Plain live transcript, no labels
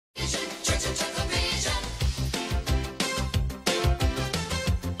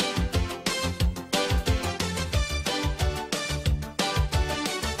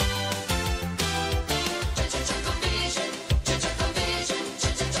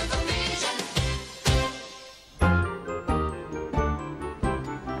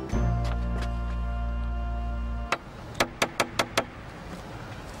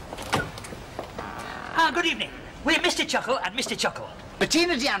We're Mr. Chuckle and Mr. Chuckle.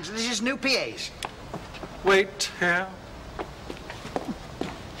 Bettina DeAngelis' new PAs. Wait here.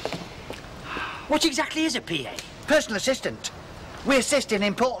 What exactly is a PA? Personal assistant. We assist in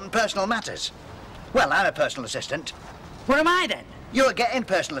important personal matters. Well, I'm a personal assistant. What am I then? You're a get-in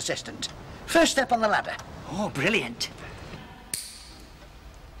personal assistant. First step on the ladder. Oh, brilliant.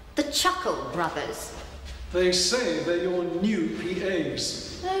 The Chuckle brothers. They say they're your new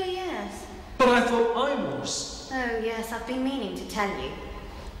PAs. Oh, yes. But I thought I was. Oh, yes, I've been meaning to tell you.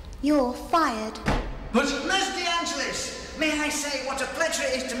 You're fired. But... Miss DeAngelis, may I say what a pleasure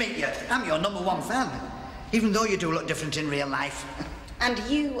it is to meet you. I'm your #1 fan, even though you do look different in real life. And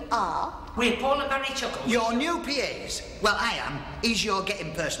you are? We're Paul and Barry Chuckle. Your new PAs. Well, I am. He's your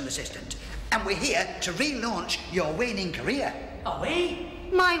get-in personal assistant. And we're here to relaunch your waning career. Are we?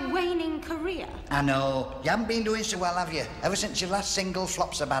 My waning career? I know. You haven't been doing so well, have you? Ever since your last single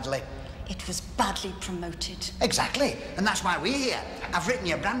flopped so badly. It was badly promoted. Exactly. And that's why we're here. I've written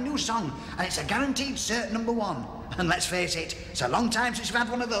you a brand new song, and it's a guaranteed cert #1. And let's face it, it's a long time since you've had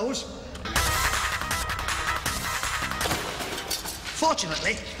one of those.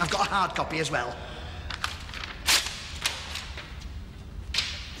 Fortunately, I've got a hard copy as well.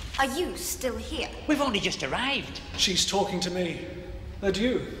 Are you still here? We've only just arrived. She's talking to me.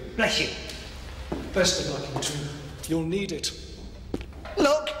 Adieu. Bless you. Best of luck, you two. You'll need it.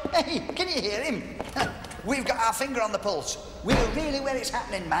 Look, hey, can you hear him? We've got our finger on the pulse. We're really where it's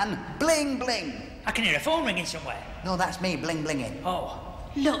happening, man. Bling, bling. I can hear a phone ringing somewhere. No, that's me, bling, blinging. Oh.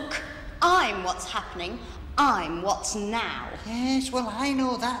 Look, I'm what's happening. I'm what's now. Yes, well, I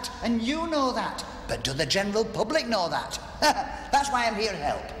know that, and you know that. But do the general public know that? That's why I'm here to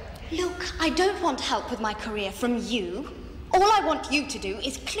help. Look, I don't want help with my career from you. All I want you to do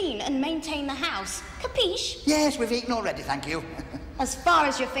is clean and maintain the house. Capiche? Yes, we've eaten already, thank you. As far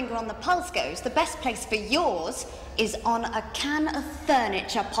as your finger on the pulse goes, the best place for yours is on a can of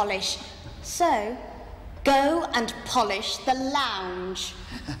furniture polish. So, go and polish the lounge.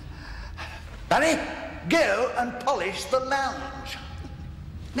 Barry, go and polish the lounge.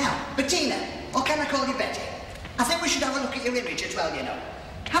 Now, Bettina, or can I call you Betty? I think we should have a look at your image as well, you know.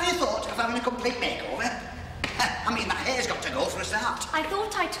 Have you thought of having a complete makeover? I mean, that hair's got to go for a start. I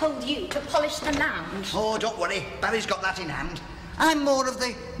thought I told you to polish the lounge. Oh, don't worry. Barry's got that in hand. I'm more of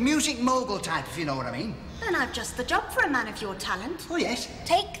the music mogul type, if you know what I mean. Then I've just the job for a man of your talent. Oh, yes.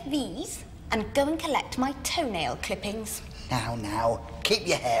 Take these and go and collect my toenail clippings. Now, keep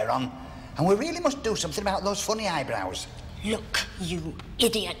your hair on. And we really must do something about those funny eyebrows. Look, you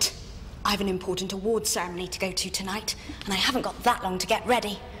idiot. I've an important awards ceremony to go to tonight, and I haven't got that long to get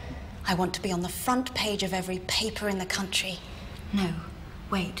ready. I want to be on the front page of every paper in the country. No,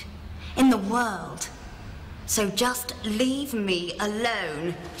 wait, in the world. So just leave me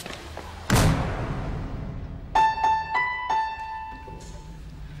alone.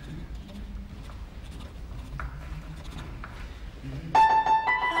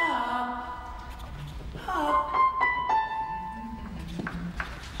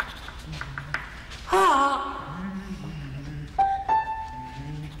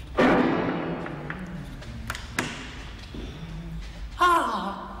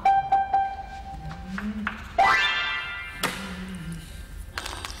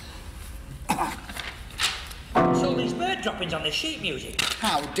 So these bird droppings on the sheet music.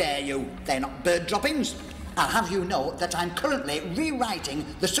 How dare you? They're not bird droppings. I'll have you know that I'm currently rewriting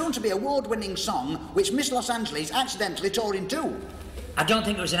the soon-to-be award-winning song which Miss Los Angeles accidentally tore in two. I don't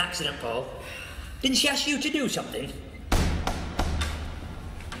think it was an accident, Paul. Didn't she ask you to do something?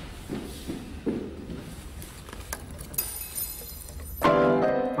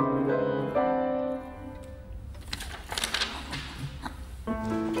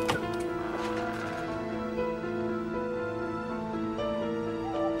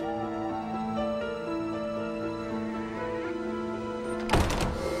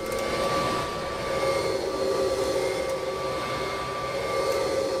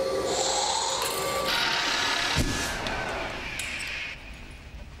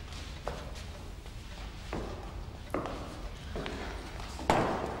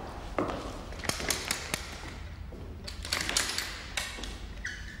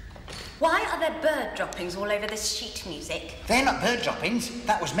 Why are there bird droppings all over this sheet music? They're not bird droppings.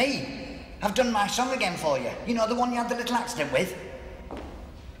 That was me. I've done my song again for you. You know, the one you had the little accident with?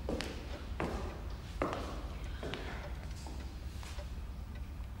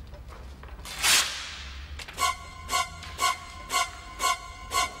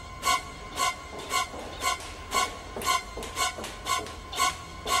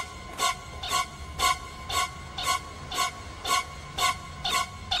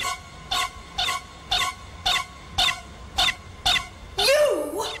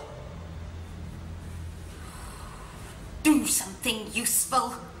 Do something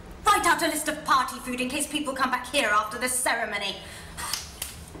useful. Write out a list of party food in case people come back here after the ceremony.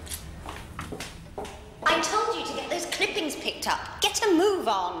 I told you to get those clippings picked up. Get a move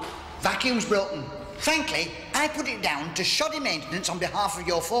on. Vacuum's broken. Frankly, I put it down to shoddy maintenance on behalf of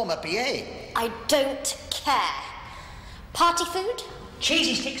your former PA. I don't care. Party food?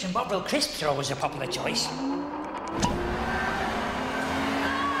 Cheesy sticks and Bovril crisps are always a popular choice.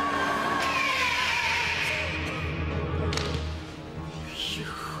 You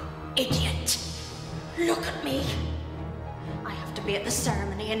idiot. Look at me. I have to be at the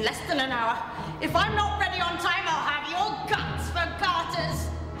ceremony in less than an hour. If I'm not ready on time, I'll have your guts for garters.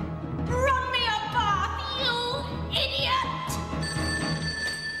 Run me a bath, you idiot!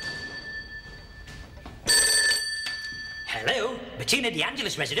 Hello, Bettina De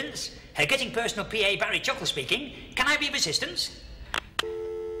Angelis residence. Her getting personal PA Barry Chuckle speaking. Can I be of assistance?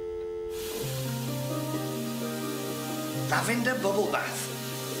 Lavender bubble bath.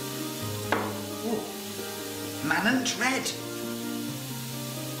 Ooh. Manant red.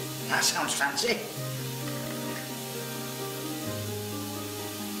 That sounds fancy.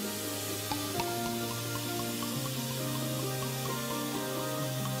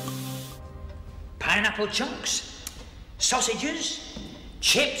 Pineapple chunks, sausages,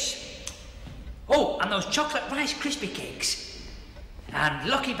 chips. Oh, and those chocolate Rice Krispie cakes. And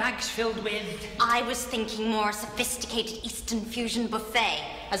lucky bags filled with... I was thinking more a sophisticated Eastern fusion buffet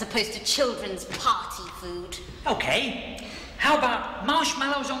as opposed to children's party food. OK. How about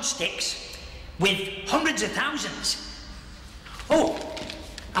marshmallows on sticks with hundreds of thousands? Oh,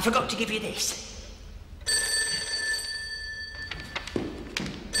 I forgot to give you this.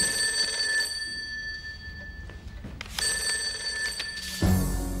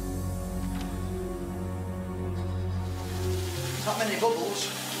 Not many bubbles.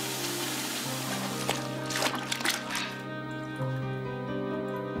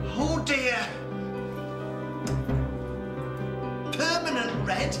 Oh dear. Permanent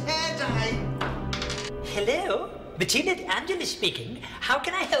red hair dye. Hello, Bettina De Angelis speaking. How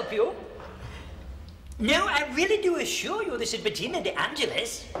can I help you? No, I really do assure you this is Bettina De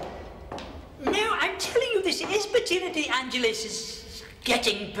Angelis. No, I'm telling you this is Bettina De Angelis'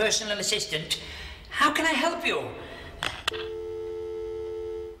 getting personal assistant. How can I help you?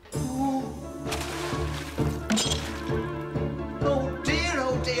 Oh dear,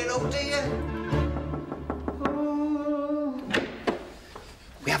 oh dear, oh dear.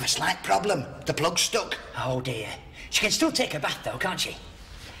 We have a slight problem. The plug's stuck. Oh dear. She can still take a bath though, can't she?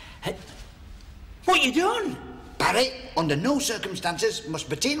 What you done? Barry, under no circumstances must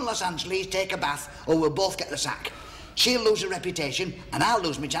Bettina Los Angeles take a bath or we'll both get the sack. She'll lose her reputation and I'll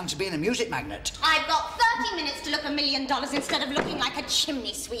lose my chance of being a music magnate. I've got 30 minutes to look $1 million instead of looking like a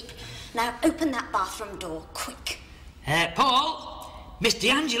chimney sweep. Now open that bathroom door, quick. Paul, Miss De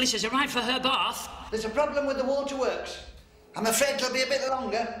Angelis has arrived for her bath. There's a problem with the waterworks. I'm afraid it'll be a bit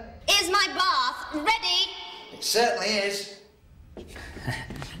longer. Is my bath ready? It certainly is.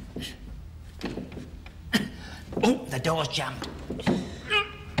 Oh, the door's jammed.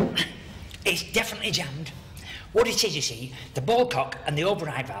 It's definitely jammed. What it is, you see, the ball cock and the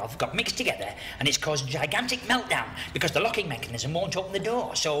override valve got mixed together and it's caused a gigantic meltdown because the locking mechanism won't open the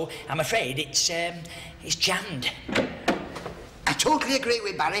door. So I'm afraid it's jammed. I totally agree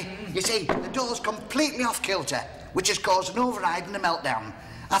with Barry. You see, the door's completely off kilter, which has caused an override and a meltdown.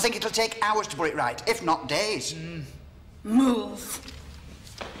 I think it'll take hours to put it right, if not days. Move.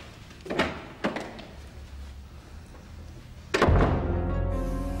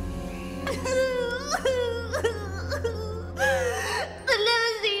 The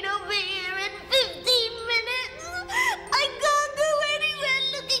limousine will be here in 15 minutes. I can't go anywhere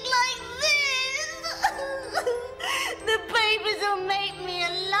looking like this. The papers will make me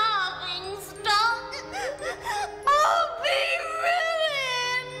a laughing stock. I'll be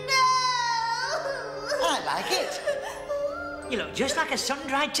ruined. I like it. You look just like a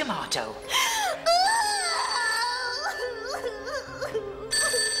sun-dried tomato.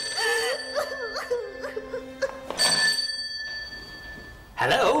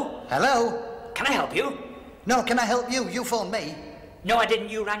 Hello? Hello? Can I help you? No, can I help you? You phoned me. No, I didn't.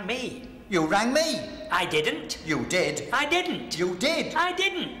 You rang me. You rang me. I didn't. You did. I didn't. You did. I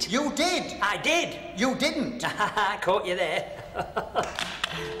didn't. You did. I did. You didn't. I caught you there.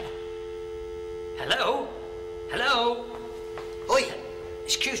 Hello? Hello? Oi.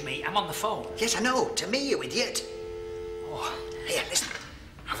 Excuse me, I'm on the phone. Yes, I know. To me, you idiot. Oh, Here, listen.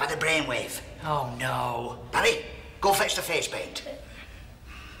 I've had a brainwave. oh no. Barry, go fetch the face paint.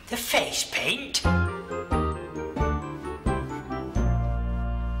 The face paint?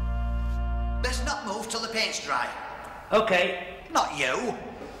 Let's not move till the paint's dry. Okay. Not you.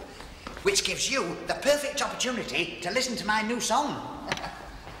 Which gives you the perfect opportunity to listen to my new song.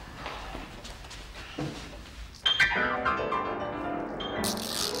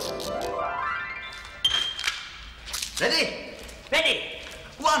 Ready? Ready.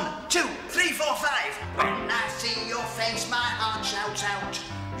 1, 2, 3, 4, 5. When I see your face, my heart shouts out.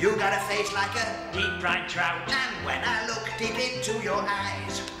 You got a face like a Deep bright trout. And when I look deep into your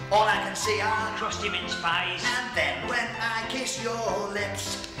eyes, all I can see are Crusty mince pies. And then when I kiss your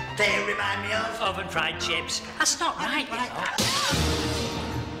lips, they remind me of Oven fried chips. That's not right, you know.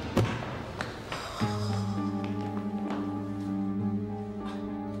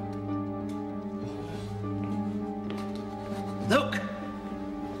 Look.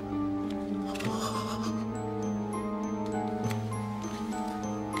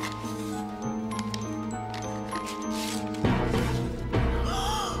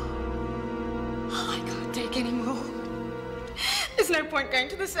 I can't take any more. There's no point going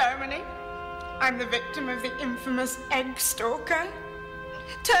to the ceremony. I'm the victim of the infamous egg stalker.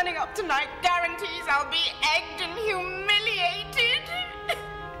 Turning up tonight guarantees I'll be egged and humiliated.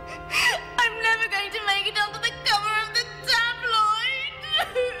 I'm never going to make it onto the cover of the tabloid.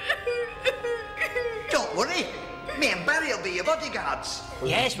 Don't worry, me and Barry will be your bodyguards.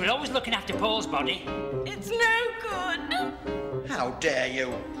 Yes, we're always looking after Paul's body. It's no good. How dare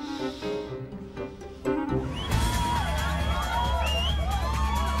you?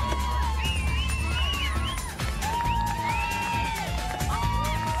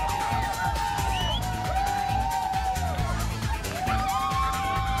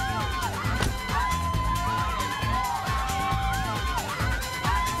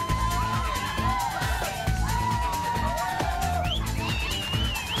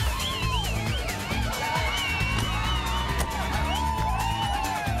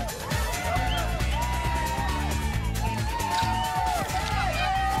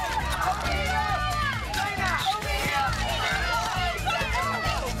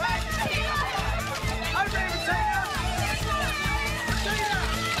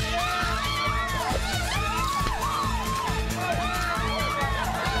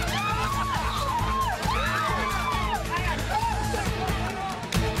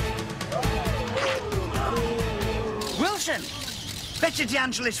 Betty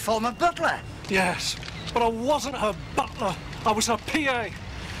D'Angeli's former butler. Yes, but I wasn't her butler. I was her PA.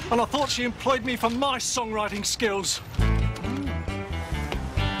 And I thought she employed me for my songwriting skills.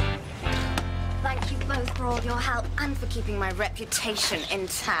 Thank you both for all your help and for keeping my reputation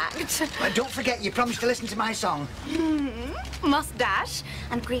intact. Don't forget, you promised to listen to my song. Must dash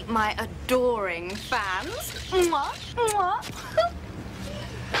and greet my adoring fans. Mwah, mwah.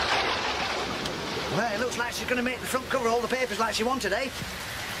 Well, it looks like she's going to make the front cover of all the papers like she wanted, eh?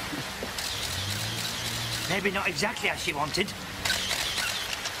 Maybe not exactly as she wanted.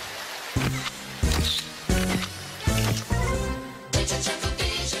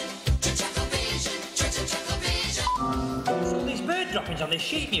 These bird droppings on this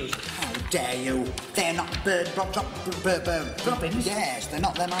sheet music. How dare you? They're not droppings? Yes, they're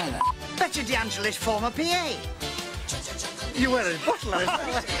not them either. Betty D'Angeli's former PA. You were a butler as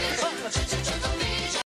well.